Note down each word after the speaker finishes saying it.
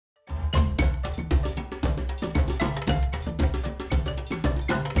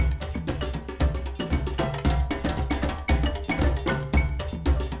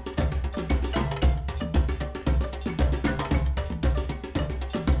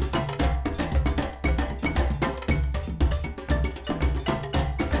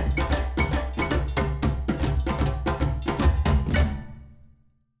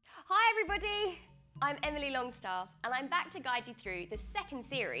One Staff, and I'm back to guide you through the second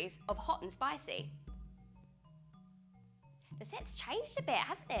series of Hot and Spicy. The set's changed a bit,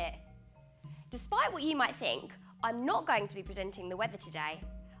 hasn't it? Despite what you might think, I'm not going to be presenting the weather today.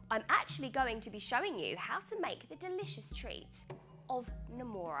 I'm actually going to be showing you how to make the delicious treat of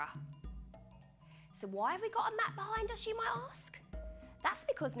Namoura. So why have we got a map behind us, you might ask? That's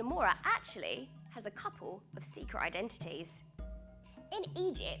because Namoura actually has a couple of secret identities. In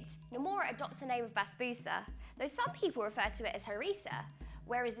Egypt, Namoura adopts the name of Basbousa, though some people refer to it as harissa,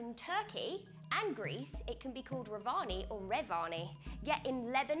 whereas in Turkey and Greece, it can be called Ravani or Revani. Yet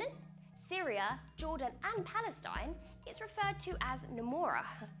in Lebanon, Syria, Jordan and Palestine, it's referred to as Namoura.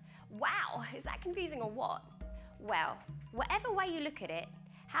 Wow, is that confusing or what? Well, whatever way you look at it,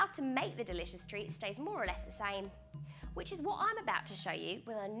 how to make the delicious treat stays more or less the same, which is what I'm about to show you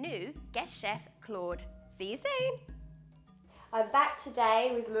with our new guest chef, Claude. See you soon. I'm back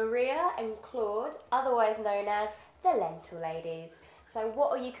today with Maria and Claude, otherwise known as the Lentil Ladies. So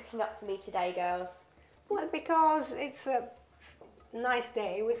what are you cooking up for me today, girls? Well, because it's a nice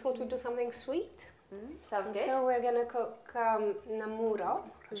day, we thought we'd do something sweet. Sounds good. So we're going to cook Namoura,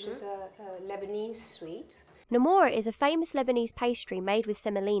 which is a Lebanese sweet. Nammoura is a famous Lebanese pastry made with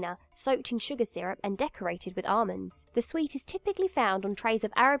semolina, soaked in sugar syrup and decorated with almonds. The sweet is typically found on trays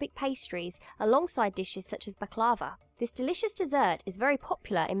of Arabic pastries alongside dishes such as baklava. This delicious dessert is very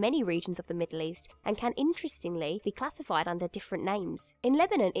popular in many regions of the Middle East and can interestingly be classified under different names. In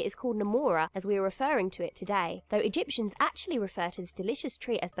Lebanon it is called Nammoura as we are referring to it today, though Egyptians actually refer to this delicious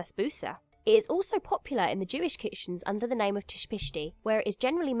treat as Basbousa. It is also popular in the Jewish kitchens under the name of tishpishti, where it is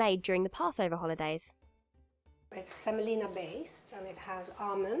generally made during the Passover holidays. It's semolina based and it has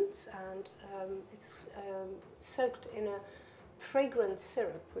almonds and it's soaked in a fragrant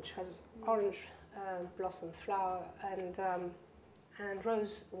syrup which has orange blossom flower and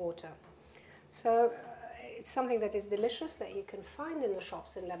rose water. So it's something that is delicious that you can find in the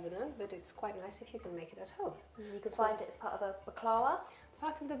shops in Lebanon, but it's quite nice if you can make it at home. You can find it as part of a baklawa.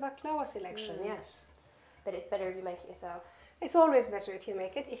 Part of the baklawa selection, yes. But it's better if you make it yourself. It's always better if you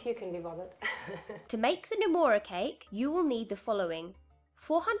make it, if you can be bothered. To make the Namoura cake, you will need the following: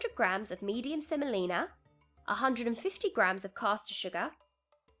 400 grams of medium semolina, 150 grams of caster sugar,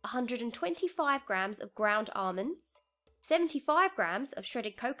 125 grams of ground almonds, 75 grams of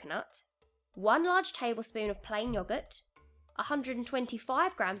shredded coconut, 1 large tablespoon of plain yogurt,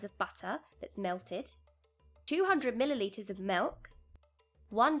 125 grams of butter that's melted, 200 millilitres of milk,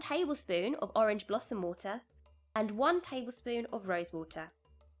 1 tablespoon of orange blossom water, and 1 tablespoon of rose water.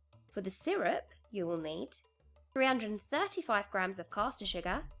 For the syrup, you will need 335 grams of caster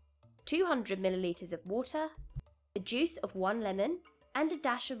sugar, 200 millilitres of water, the juice of 1 lemon, and a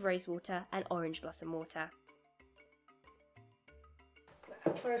dash of rose water and orange blossom water.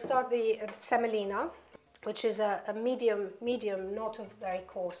 For a start, the semolina, which is a medium, not a very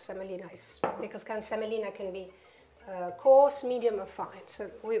coarse semolina, because semolina can be coarse, medium or fine.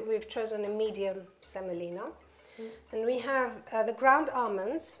 So we've chosen a medium semolina. And we have the ground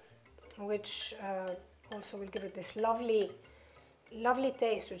almonds, which also will give it this lovely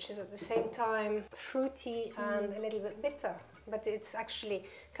taste, which is at the same time fruity and a little bit bitter. But it's actually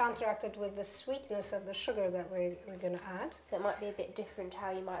counteracted with the sweetness of the sugar that we're going to add. So it might be a bit different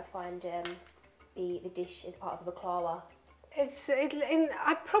how you might find the dish as part of a baklawa.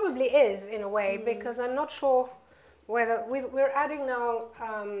 It probably is in a way, because I'm not sure whether we're adding now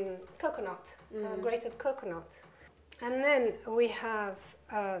coconut, grated coconut. And then we have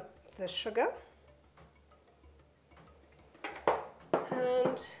the sugar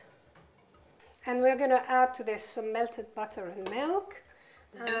and we're going to add to this some melted butter and milk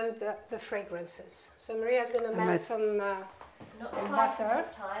and the fragrances. So Maria's going to melt some butter.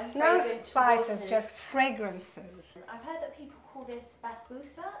 This time. No spices, just fragrances. I've heard that people call this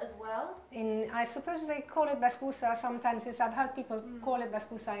Basbousa as well. I suppose they call it Basbousa. Sometimes I've heard people call it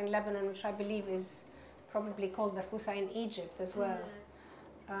Basbousa in Lebanon, which I believe is probably called Basbousa in Egypt as well.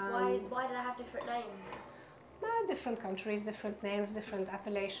 Why do they have different names? Different countries, different names, different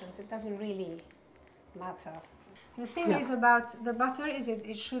appellations. It doesn't really matter. The thing is about the butter is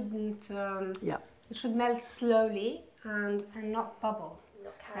it shouldn't. It should melt slowly and not bubble.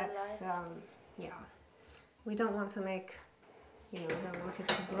 Not caramelize. We don't want to make. We don't want it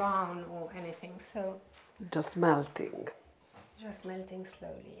to brown or anything. So just melting. Just melting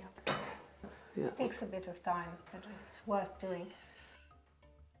slowly. It takes a bit of time, but it's worth doing.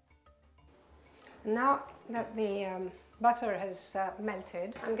 Now that the butter has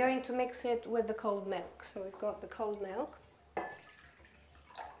melted, I'm going to mix it with the cold milk. So we've got the cold milk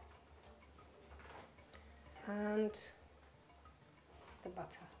and the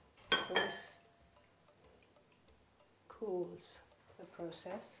butter. So this cools the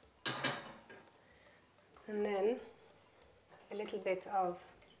process. And then a little bit of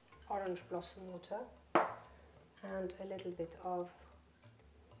orange blossom water and a little bit of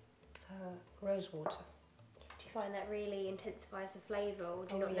rose water. Do you find that really intensifies the flavour, or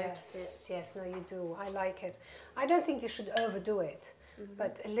do you not notice it? Yes, no, you do. I like it. I don't think you should overdo it,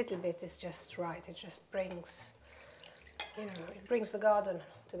 but a little bit is just right. It just brings, you know, it brings the garden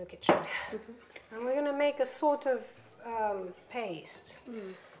to the kitchen. And we're going to make a sort of paste,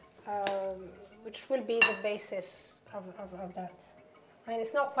 which will be the basis of that. I mean,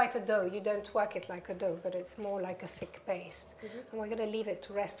 it's not quite a dough. You don't work it like a dough, but it's more like a thick paste. And we're going to leave it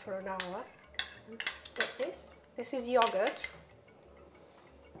to rest for an hour. What's this? This is yogurt.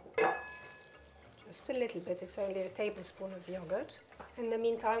 Just a little bit. It's only a tablespoon of yogurt. In the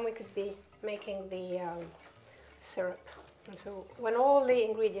meantime, we could be making the syrup. And so when all the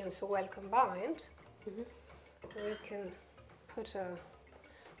ingredients are well combined, we can put a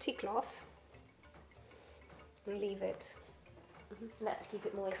tea cloth and leave it. And that's to keep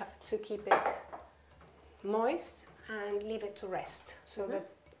it moist. To keep it moist and leave it to rest, so that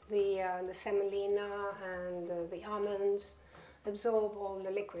the semolina and the almonds absorb all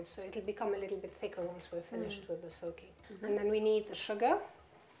the liquids, so it'll become a little bit thicker once we're finished with the soaking. And then we need the sugar.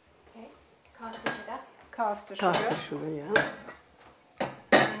 Okay, caster sugar. Caster sugar. Caster sugar, yeah.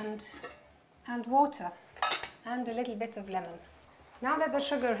 And water and a little bit of lemon. Now that the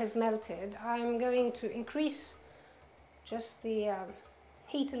sugar has melted, I'm going to increase just the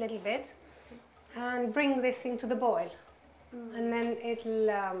heat a little bit and bring this thing to the boil. And then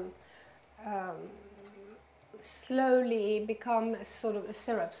it'll slowly become a sort of a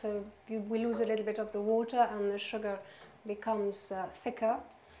syrup. So we lose a little bit of the water and the sugar becomes thicker.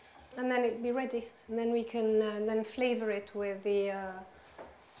 And then it'll be ready. And then we can then flavor it with the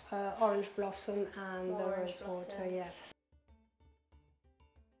orange blossom and the rose water, yes.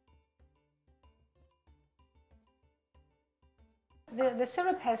 The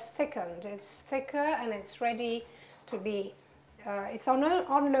syrup has thickened. It's thicker and it's ready to be, it's on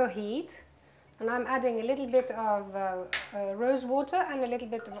low heat, and I'm adding a little bit of rose water and a little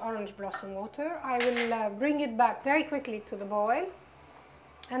bit of orange blossom water. I will bring it back very quickly to the boil,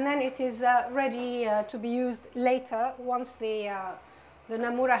 and then it is ready to be used later once the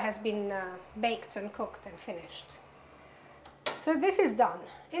Nammoura has been baked and cooked and finished. So this is done.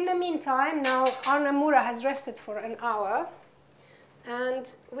 In the meantime, now our Nammoura has rested for an hour.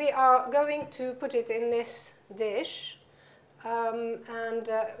 And we are going to put it in this dish, and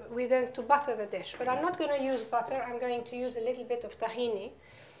we're going to butter the dish. But I'm not going to use butter. I'm going to use a little bit of tahini,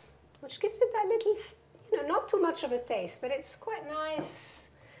 which gives it that little, you know, not too much of a taste, but it's quite nice.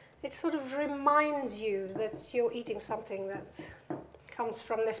 It sort of reminds you that you're eating something that comes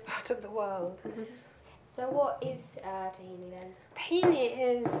from this part of the world. So what is tahini then? Tahini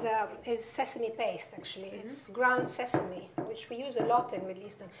is sesame paste, actually. It's ground sesame, which we use a lot in Middle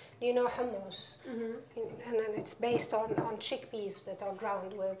Eastern. Do you know hummus? And then it's based on chickpeas that are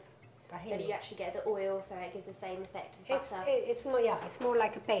ground with tahini. But you actually get the oil, so it gives the same effect as butter. It's more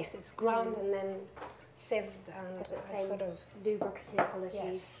like a paste. It's ground and then sieved and sort of lubricative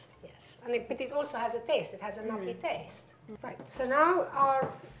qualities. Yes. But it also has a taste. It has a nutty taste. Right. So now our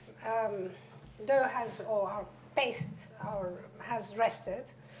dough our paste has rested.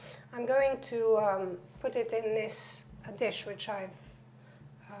 I'm going to put it in this dish which I've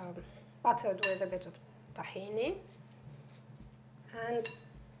buttered with a bit of tahini, and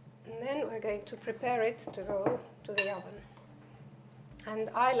then we're going to prepare it to go to the oven. And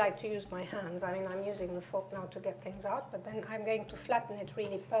I like to use my hands. I mean, I'm using the fork now to get things out, but then I'm going to flatten it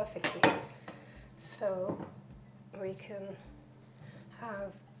really perfectly so we can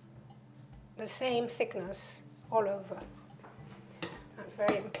have the same thickness all over. That's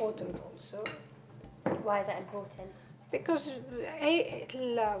very important also. Why is that important? Because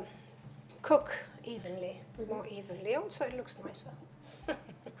it'll cook evenly, more evenly. Also, it looks nicer.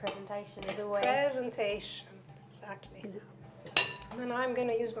 Presentation is always... Presentation, exactly. And then I'm going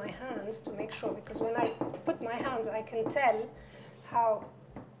to use my hands to make sure, because when I put my hands, I can tell how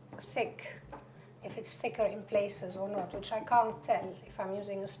thick, if it's thicker in places or not, which I can't tell if I'm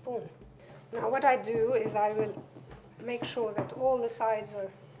using a spoon. Now what I do is I will make sure that all the sides are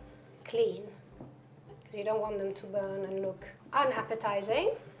clean, because you don't want them to burn and look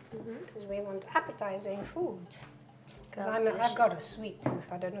unappetizing, because we want appetizing food. Because I've got a sweet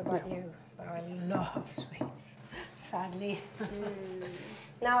tooth, I don't know about you, but I love sweets, sadly.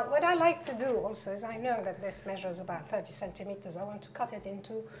 Now what I like to do also is, I know that this measures about 30 centimeters, I want to cut it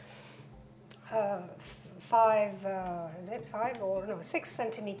into 6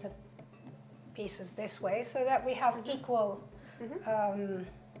 centimeter pieces this way so that we have equal.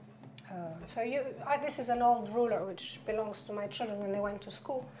 This is an old ruler which belongs to my children when they went to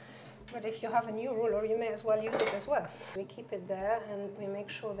school. But if you have a new ruler, you may as well use it as well. We keep it there and we make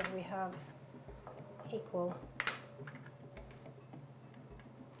sure that we have equal.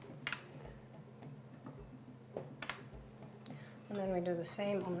 And then we do the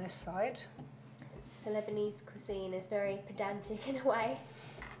same on this side. So Lebanese cuisine is very pedantic in a way.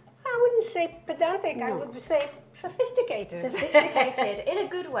 I wouldn't say pedantic, I would say sophisticated. Sophisticated, in a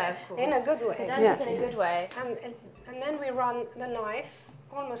good way, of course. In a good way. Pedantic in a good way. And then we run the knife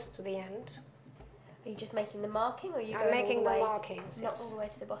almost to the end. Are you just making the marking, or are you I'm going making all the the way, markings, not yes. all the way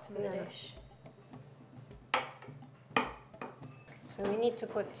to the bottom of the dish? So we need to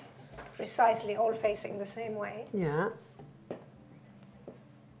put precisely all facing the same way. Yeah.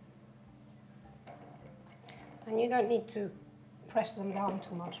 And you don't need to press them down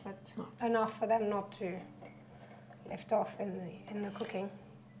too much, but enough for them not to lift off in the cooking.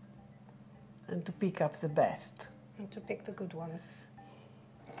 And to pick up the best. And to pick the good ones.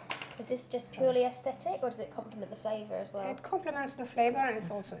 Is this just purely aesthetic, or does it complement the flavour as well? It complements the flavour and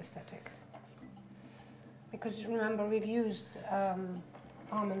it's also aesthetic. Because remember, we've used ground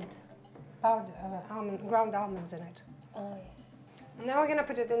almonds in it. Oh, yes. Now we're going to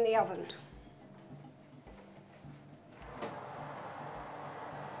put it in the oven.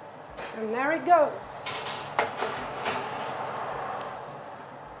 And there it goes.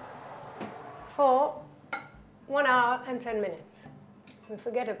 For 1 hour and 10 minutes. We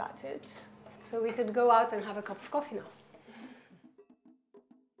forget about it. So we could go out and have a cup of coffee now.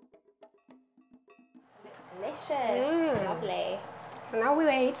 Looks delicious. Lovely. So now we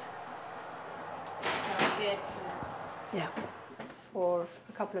wait. Smells good. Yeah. For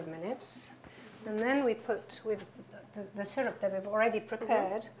a couple of minutes. And then we put with the syrup that we've already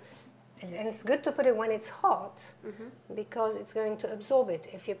prepared. And it's good to put it when it's hot because it's going to absorb it.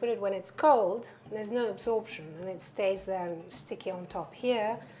 If you put it when it's cold, there's no absorption and it stays there and sticky on top.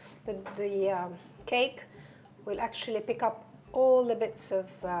 Here, the cake will actually pick up all the bits of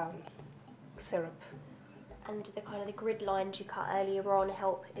syrup. And the kind of the grid lines you cut earlier on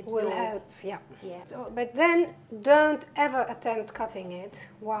help absorb. Will help, yeah. Yeah. But then don't ever attempt cutting it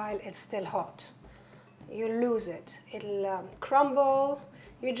while it's still hot. You lose it. It'll crumble.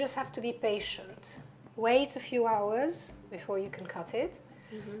 You just have to be patient. Wait a few hours before you can cut it,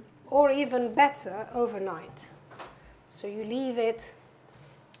 or even better, overnight. So you leave it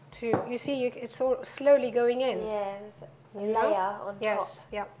to, you see, it's all slowly going in. Yeah, there's a layer on top. Yes,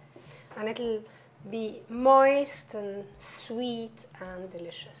 yeah. And it'll be moist and sweet and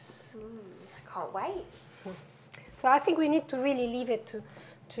delicious. I can't wait. So I think we need to really leave it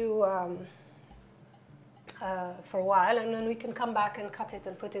for a while, and then we can come back and cut it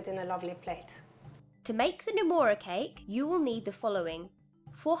and put it in a lovely plate. To make the Namoura cake, you will need the following: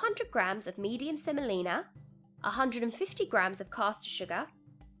 400 grams of medium semolina, 150 grams of caster sugar,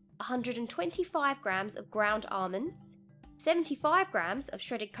 125 grams of ground almonds, 75 grams of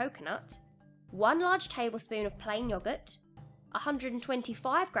shredded coconut, 1 large tablespoon of plain yogurt,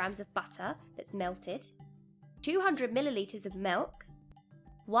 125 grams of butter that's melted, 200 millilitres of milk,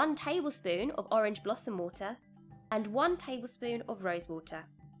 1 tablespoon of orange blossom water, and 1 tablespoon of rose water.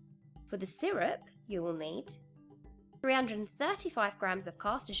 For the syrup, you will need 335 grams of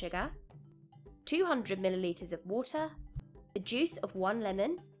caster sugar, 200 millilitres of water, the juice of 1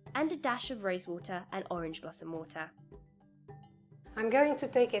 lemon, and a dash of rose water and orange blossom water. I'm going to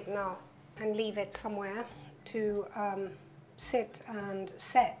take it now and leave it somewhere to sit and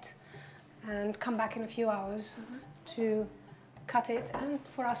set, and come back in a few hours to cut it and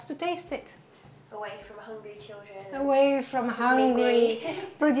for us to taste it. Away from hungry children. Away from hungry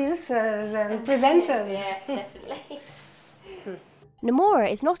producers and presenters. Yes, definitely.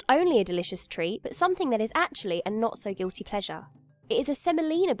 Nammoura is not only a delicious treat, but something that is actually a not so guilty pleasure. It is a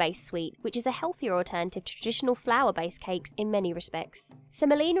semolina based sweet, which is a healthier alternative to traditional flour based cakes in many respects.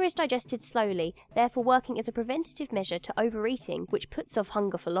 Semolina is digested slowly, therefore working as a preventative measure to overeating, which puts off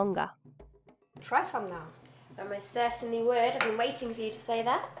hunger for longer. Try some now. I most certainly would. I've been waiting for you to say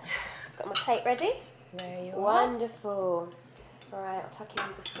that. Got my plate ready. There you are. Wonderful. Alright, I'll tuck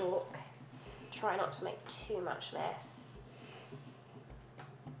in the fork. Try not to make too much mess.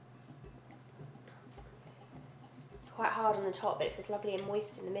 It's quite hard on the top, but it feels lovely and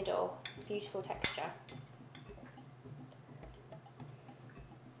moist in the middle. It's a beautiful texture.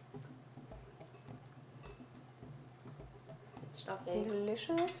 It's lovely.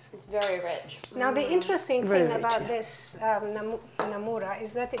 Delicious. It's very rich. Now the interesting Very thing rich, about yeah. this Nammoura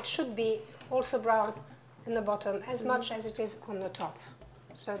is that it should be also brown in the bottom as much as it is on the top.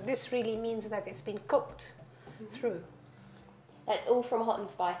 So this really means that it's been cooked through. That's all from Hot and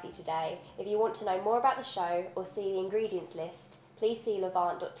Spicy today. If you want to know more about the show or see the ingredients list, please see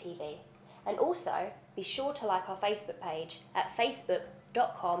levant.tv. And also, be sure to like our Facebook page at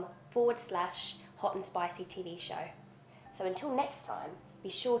facebook.com/Hot and Spicy TV show. So until next time, be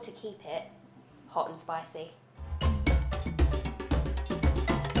sure to keep it hot and spicy.